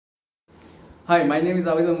Hi, my name is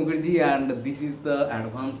Abirlal Mukherjee and this is the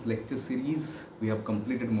advanced lecture series. We have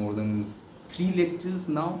completed more than 3 lectures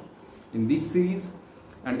now in this series,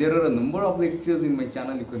 and there are a number of lectures in my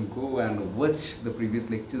channel. You can go and watch the previous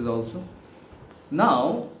lectures also.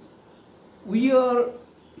 Now we are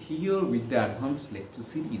here with the advanced lecture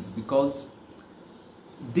series because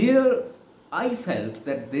there I felt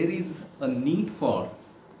that there is a need for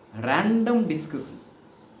random discussion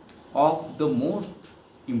of the most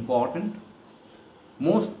important,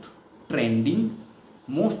 most trending,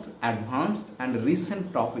 most advanced and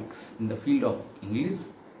recent topics in the field of English,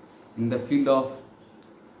 in the field of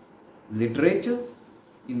literature,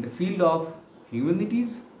 in the field of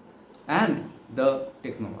humanities and the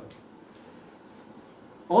technology.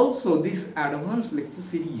 Also, this advanced lecture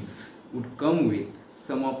series would come with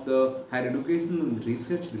some of the higher education and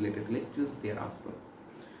research related lectures thereafter.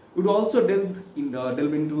 We would also delve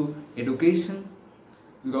into education.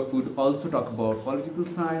 We would also talk about political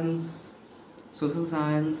science, social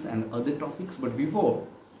science and other topics. But before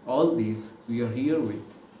all these, we are here with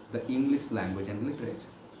the English language and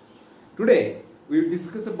literature. Today, we will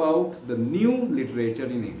discuss about the new literature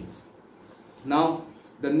in English. Now,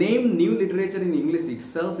 the name new literature in English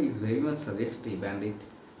itself is very much suggestive, and it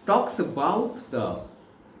talks about the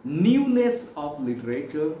newness of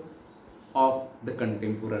literature of the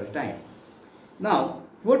contemporary time. Now,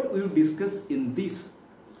 what we will discuss in this,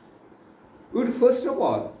 we would first of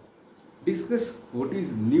all discuss what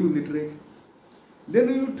is new literature. Then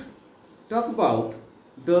we would talk about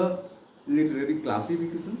the literary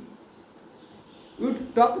classification. We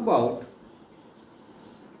would talk about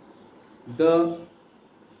the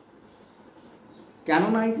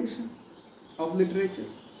canonization of literature,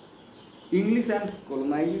 English and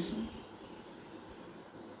colonization.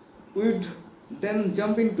 We would then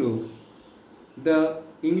jump into the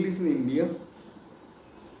English in India.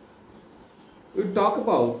 We would talk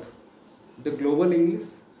about the global English,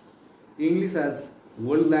 English as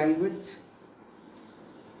world language.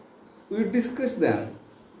 We would discuss then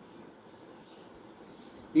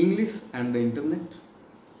English and the internet,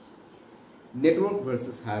 network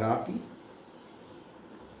versus hierarchy.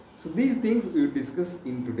 So these things we will discuss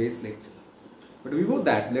in today's lecture. But before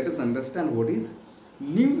that, let us understand what is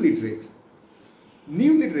new literature.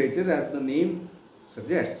 New literature, as the name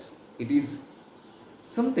suggests, it is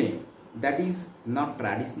something that is not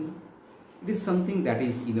traditional. It is something that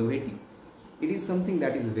is innovative. It is something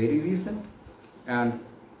that is very recent and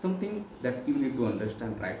something that you need to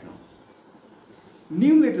understand right now.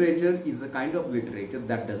 New literature is a kind of literature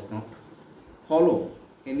that does not follow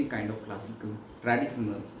any kind of classical,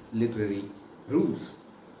 traditional literary rules.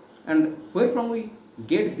 And where from we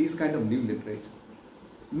get this kind of new literature?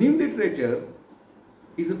 New literature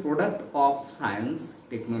is a product of science,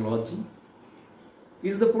 technology,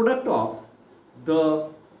 is the product of the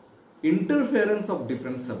interference of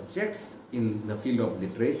different subjects in the field of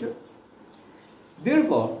literature.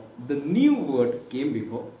 Therefore, the new word came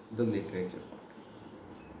before the literature part.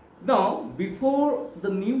 Now, before the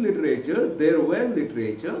new literature, there were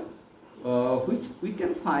literature which we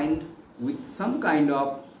can find with some kind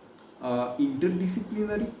of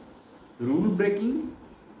interdisciplinary, rule breaking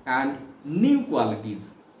and new qualities.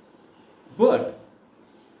 But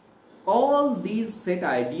all these set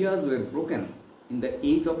ideas were broken in the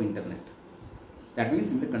age of internet. That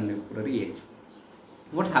means in the contemporary age.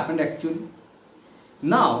 What happened actually?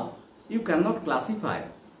 Now, you cannot classify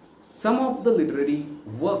some of the literary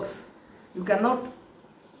works. You cannot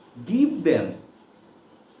give them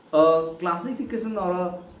a classification or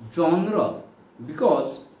a genre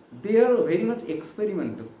because they are very much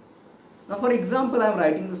experimental. Now, for example, I am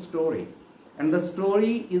writing a story and the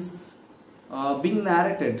story is being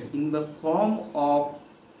narrated in the form of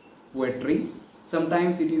poetry.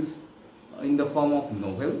 Sometimes it is in the form of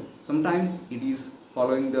novel. Sometimes it is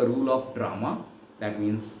following the rule of drama. That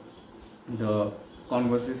means the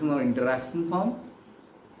conversation or interaction form.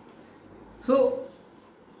 So,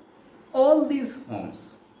 all these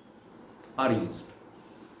forms are used.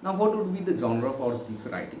 Now, what would be the genre for this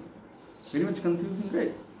writing? Very much confusing,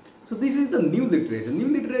 right? So, this is the new literature. New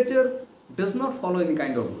literature does not follow any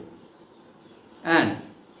kind of rule. And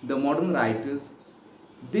the modern writers,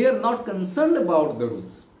 they are not concerned about the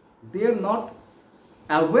rules. They are not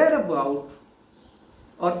aware about,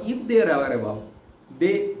 or if they are aware about,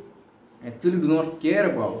 they actually do not care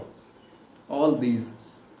about all these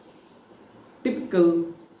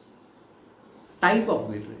typical type of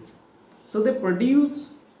literature. So they produce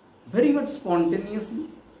very much spontaneously.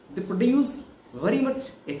 They produce very much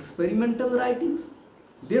experimental writings.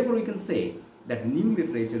 Therefore, we can say that new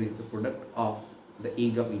literature is the product of the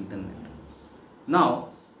age of internet. Now,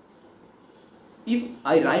 if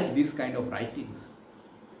I write this kind of writings,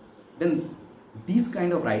 then these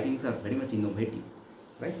kind of writings are very much innovative,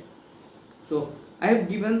 right? So I have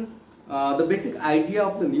given the basic idea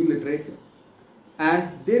of the new literature,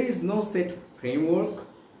 and there is no set framework,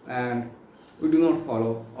 and we do not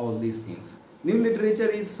follow all these things. New literature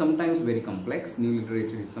is sometimes very complex, new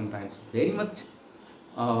literature is sometimes very much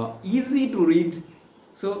easy to read.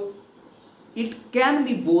 So it can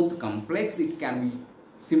be both complex, it can be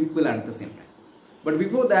simple at the same time. But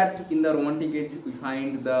before that, in the Romantic age, we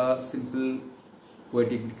find the simple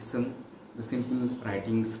poetic diction, the simple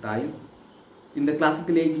writing style. In the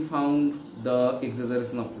Classical age, we found the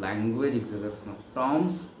exaggeration of language, exaggeration of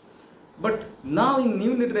terms. But now in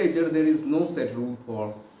new literature, there is no set rule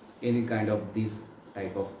for any kind of this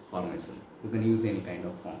type of formation. You can use any kind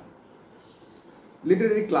of form.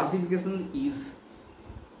 Literary classification is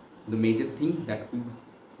the major thing that we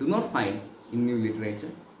do not find in new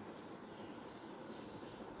literature.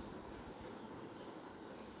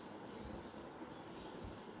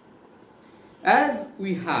 As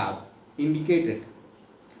we have indicated,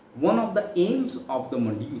 one of the aims of the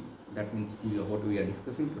module, that means what we are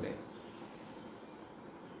discussing today,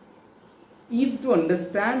 is to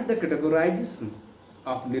understand the categorization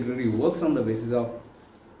of literary works on the basis of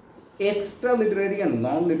extra literary and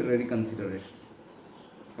non-literary consideration.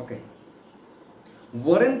 Okay.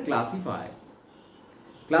 Warren classifies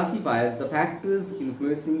the factors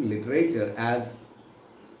influencing literature as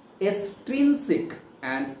extrinsic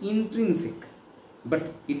and intrinsic,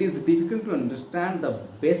 but it is difficult to understand the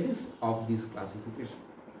basis of this classification.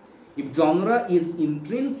 If genre is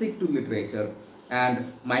intrinsic to literature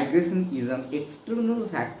and migration is an external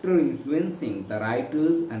factor influencing the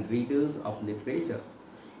writers and readers of literature,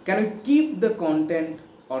 can we keep the content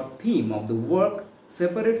or theme of the work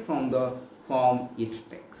separate from the form it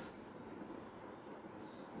takes?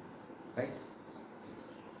 Right?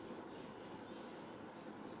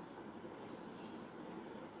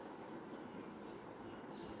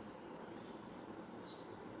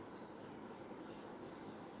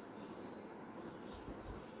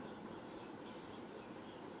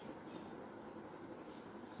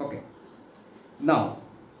 Okay. Now,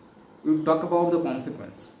 we will talk about the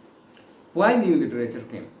consequence. Why new literature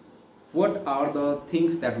came? What are the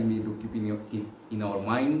things that we need to keep in our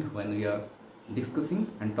mind when we are discussing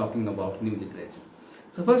and talking about new literature?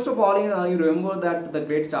 So first of all, you remember that the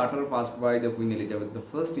great charter passed by the Queen Elizabeth I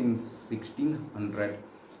in 1600,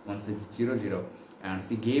 and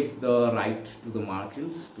she gave the right to the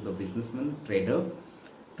merchants, to the businessmen, trader,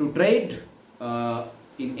 to trade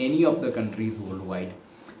in any of the countries worldwide.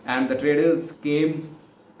 And the traders came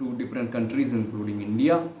to different countries including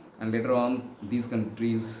India, and later on these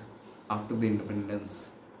countries after the independence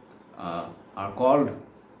are called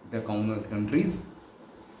the Commonwealth countries.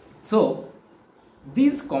 So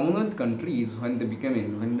these Commonwealth countries, when they became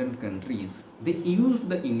independent countries, they used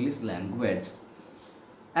the English language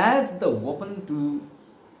as the weapon to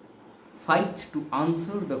fight to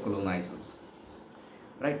answer the colonizers,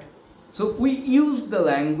 right? So we used the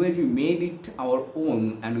language, we made it our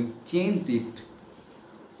own, and we changed it.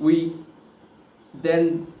 We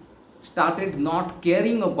then started not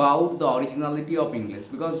caring about the originality of English,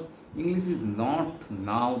 because English is not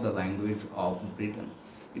now the language of Britain.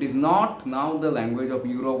 It is not now the language of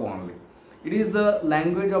Europe only. It is the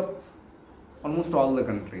language of almost all the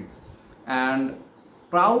countries, and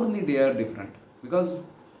proudly they are different, because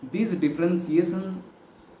this differentiation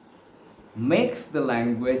makes the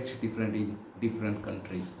language different in different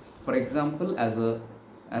countries. For example, as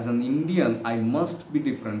an Indian, I must be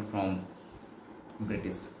different from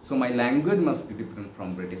British, so my language must be different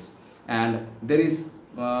from British, and there is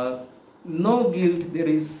no guilt, there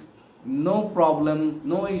is no problem,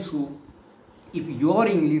 no issue if your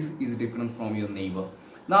English is different from your neighbor.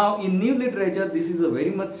 Now in new literature, this is a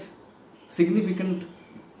very much significant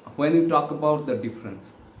when you talk about the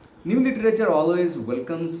difference. New literature always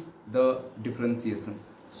welcomes the differentiation.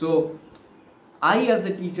 So I, as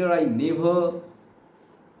a teacher, I never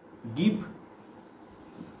give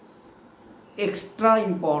extra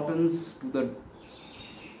importance to the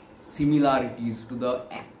similarities, to the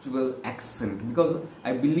actual accent, because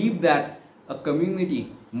I believe that a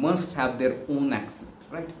community must have their own accent,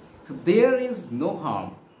 right? So there is no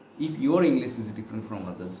harm if your English is different from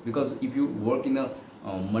others, because if you work in a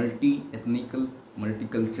multi-ethnical,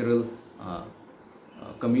 multicultural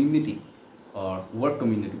community, or work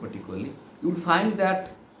community particularly, you will find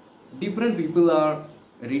that different people are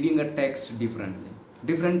reading a text differently.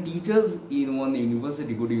 Different teachers in one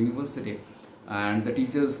university, good university, and the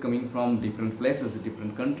teachers coming from different places,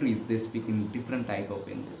 different countries, they speak in different type of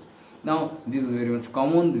English. Now this is very much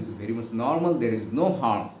common, this is very much normal, there is no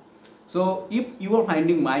harm. So if you are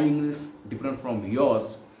finding my English different from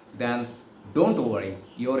yours, then don't worry,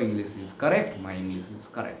 your English is correct, my English is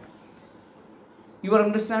correct. You are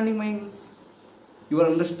understanding my English, you are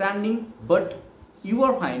understanding, but you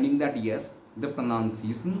are finding that yes, the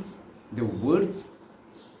pronunciations, the words,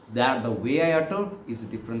 that the way I utter is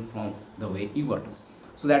different from the way you utter.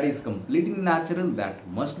 So that is completely natural, that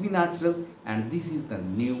must be natural, and this is the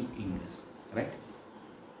new English, right?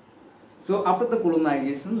 So after the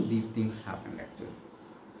colonization, these things happened actually.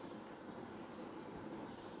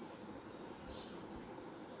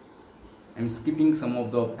 I'm skipping some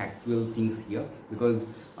of the factual things here because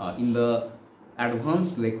in the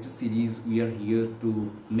advanced lecture series we are here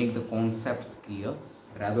to make the concepts clear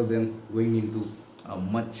rather than going into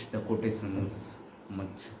much the quotations,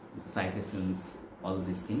 much the citations, all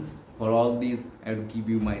these things. For all these I will give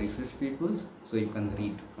you my research papers so you can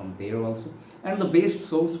read from there also. And the best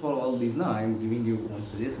source for all these, now I am giving you one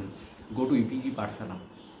suggestion: go to EPG Pathshala,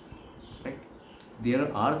 right?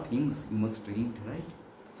 There are things you must read, right?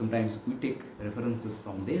 Sometimes we take references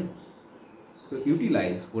from there. So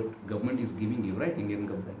utilize what government is giving you, right? Indian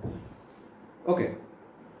government. Okay.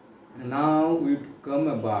 Now we come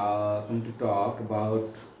to talk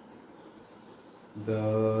about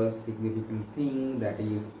the significant thing, that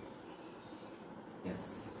is,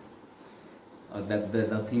 yes,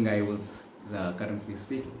 the thing I was currently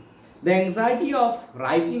speaking. The anxiety of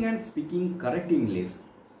writing and speaking correct English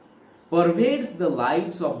pervades the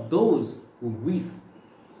lives of those who wish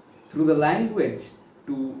through the language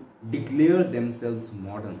to declare themselves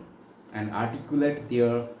modern and articulate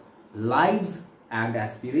their lives and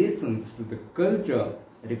aspirations to the culture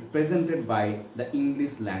represented by the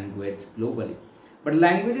English language globally. But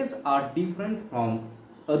languages are different from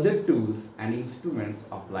other tools and instruments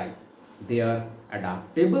of life. They are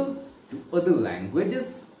adaptable to other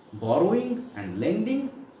languages, borrowing and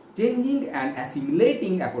lending, changing and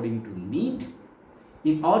assimilating according to need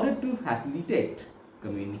in order to facilitate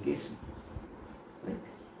communication. Right?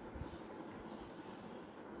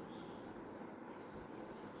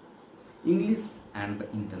 English and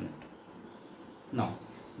the internet. Now,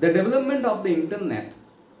 the development of the internet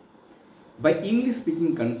by English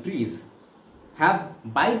speaking countries have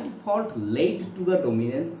by default led to the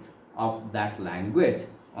dominance of that language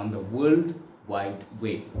on the World Wide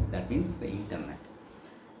Web, that means the internet.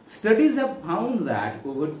 Studies have found that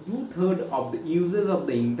over 2/3 of the users of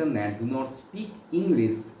the internet do not speak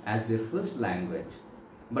English as their first language.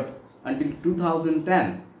 But until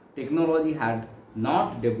 2010, technology had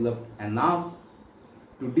not developed enough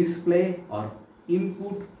to display or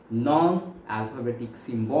input non-alphabetic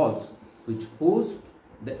symbols which forced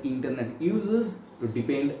the internet users to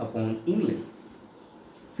depend upon English.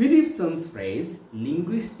 Philipson's phrase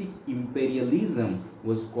linguistic imperialism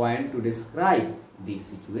was coined to describe this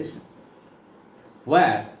situation,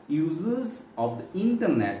 where users of the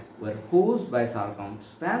internet were forced by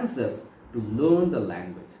circumstances to learn the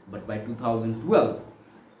language. But by 2012,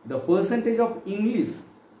 the percentage of English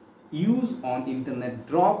used on internet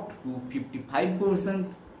dropped to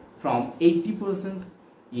 55% from 80%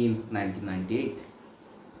 in 1998.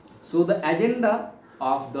 So the agenda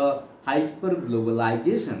of the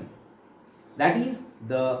hyper-globalization, that is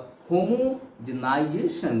the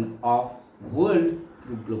homogenization of world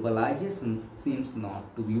through globalization, seems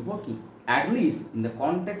not to be working, at least in the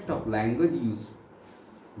context of language use.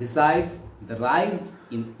 Besides the rise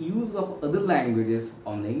in use of other languages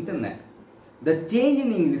on the internet, the change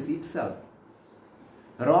in English itself,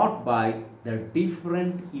 wrought by the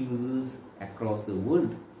different users across the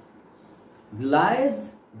world,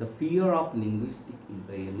 belies the fear of linguistic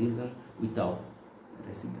imperialism without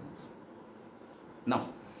precedence. Now,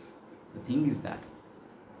 the thing is that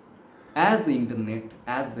as the internet,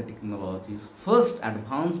 as the technologies first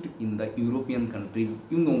advanced in the European countries,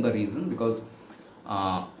 you know the reason, because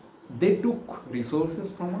they took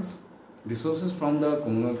resources from us, resources from the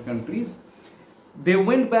Commonwealth countries. They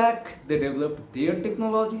went back, they developed their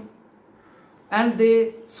technology, and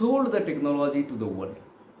they sold the technology to the world.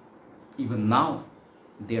 Even now,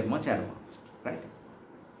 they are much advanced, right?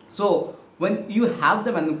 So, when you have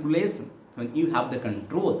the manipulation, when you have the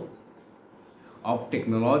control of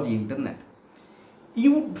technology, internet,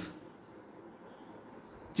 you would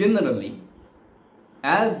generally,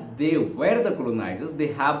 as they were the colonizers, they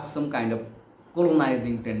have some kind of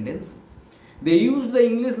colonizing tendency. They used the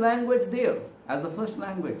English language there as the first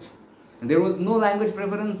language, and there was no language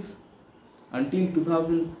preference until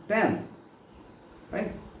 2010,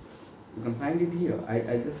 right? You can find it here.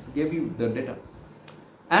 I just gave you the data.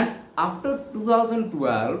 And after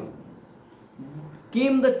 2012,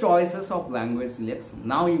 came the choices of language selection.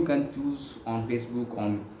 Now you can choose on Facebook,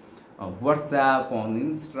 on WhatsApp, on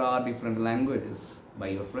Insta, different languages by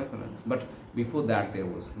your preference. But before that there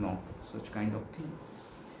was not such kind of thing.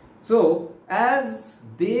 So as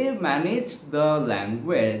they managed the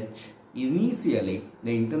language, initially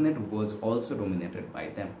the internet was also dominated by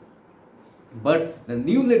them. But the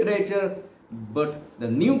new literature, but the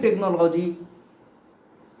new technology,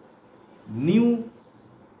 new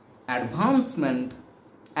advancement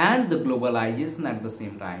and the globalization at the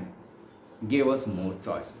same time gave us more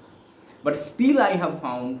choices. But still I have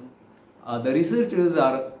found the researchers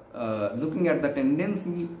are looking at the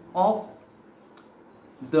tendency of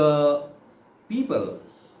the people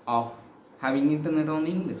of having internet on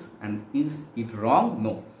English. And is it wrong?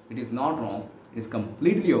 No, it is not wrong. It is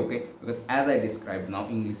completely okay, because as I described now,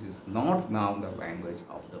 English is not now the language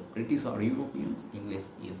of the British or Europeans. English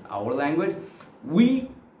is our language. We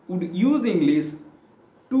would use English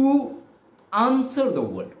to answer the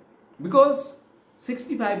world, because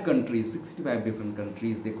 65 countries, 65 different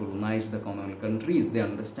countries, they colonized the common countries, they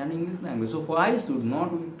understand English language. So why should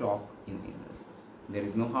not we talk in English? There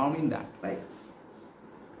is no harm in that, right?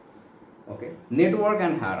 Okay. Network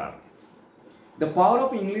and hierarchy. The power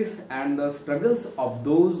of English and the struggles of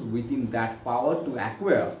those within that power to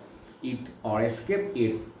acquire it or escape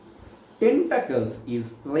its tentacles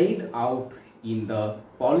is played out in the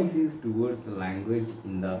policies towards the language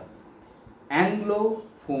in the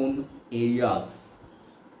Anglophone areas.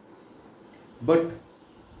 But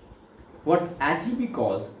what HEP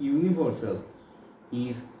calls universal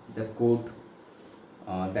is the quote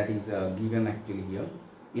that is given actually here,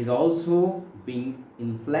 is also being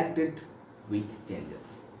inflected with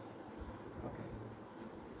changes. Okay.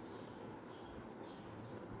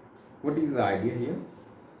 What is the idea here?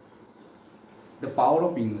 The power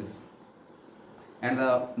of English and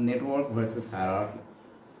the network versus hierarchy.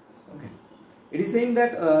 Okay. It is saying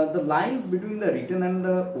that the lines between the written and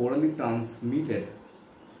the orally transmitted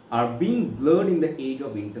are being blurred in the age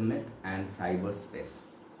of internet and cyberspace.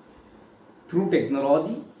 Through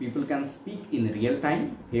technology, people can speak in real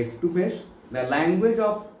time, face to face. The language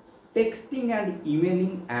of texting and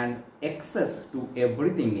emailing and access to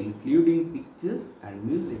everything, including pictures and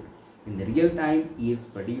music, in the real time is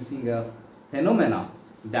producing a phenomena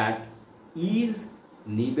that is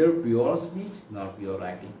neither pure speech nor pure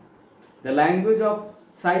writing. The language of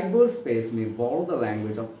cyberspace may borrow the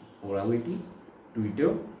language of orality,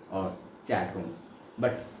 Twitter or chat room,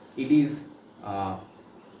 but it is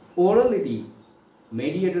orality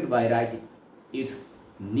mediated by writing. It's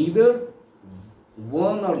neither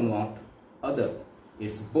one or not other.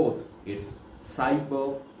 It's both. It's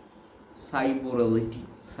cyberorality.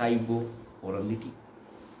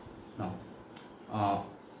 Now,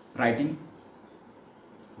 writing,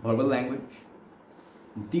 verbal language,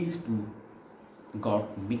 these two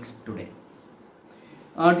got mixed today.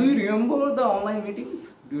 Do you remember the online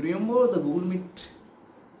meetings? Do you remember the Google Meet?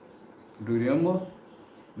 Do you remember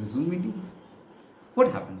the Zoom meetings?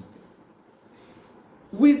 What happens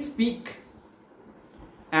there? We speak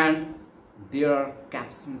and there are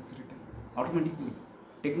captions written automatically.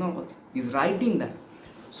 Technology is writing that.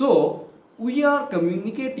 So we are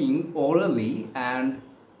communicating orally and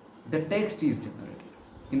the text is generated.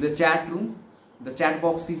 In the chat room, the chat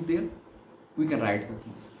box is there. We can write the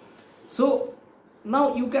things. So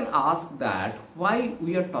now you can ask that why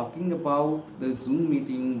we are talking about the Zoom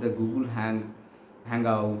meeting, the Google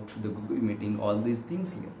Hangout, the Google meeting, all these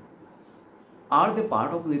things here. Are they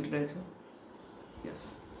part of literature?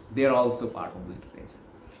 Yes, they are also part of literature.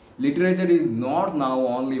 Literature is not now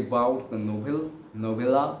only about the novel,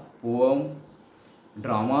 novella, poem,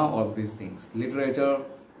 drama, all these things. Literature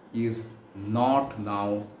is not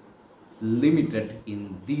now limited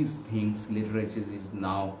in these things. Literature is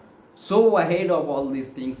now so ahead of all these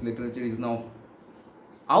things. Literature is now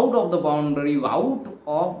out of the boundary, out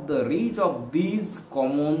of the reach of these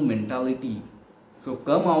common mentality. So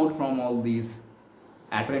come out from all these,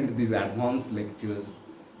 attend these advanced lectures,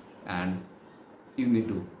 and you need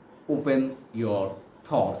to open your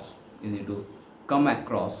thoughts. You need to come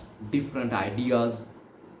across different ideas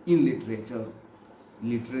in literature.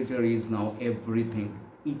 Literature is now everything,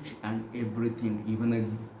 each and everything, even a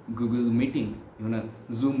Google meeting, even a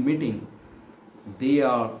Zoom meeting, they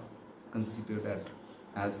are considered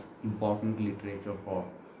as important literature for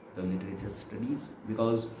the literature studies,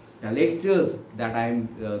 because the lectures that I am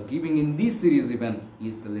giving in this series even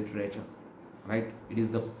is the literature, right? It is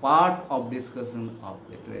the part of discussion of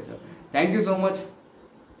literature. Thank you so much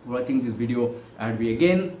for watching this video. I'll be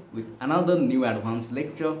again with another new advanced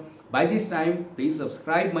lecture. By this time, please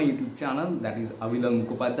subscribe my YouTube channel, that is Abirlal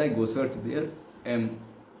Mukherjee. Go search there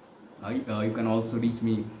You can also reach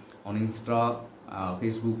me on Insta,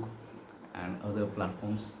 Facebook, and other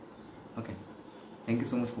platforms. Okay, thank you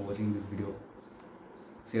so much for watching this video.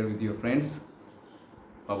 Share with your friends.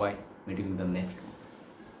 Bye bye. Meet you in the next one.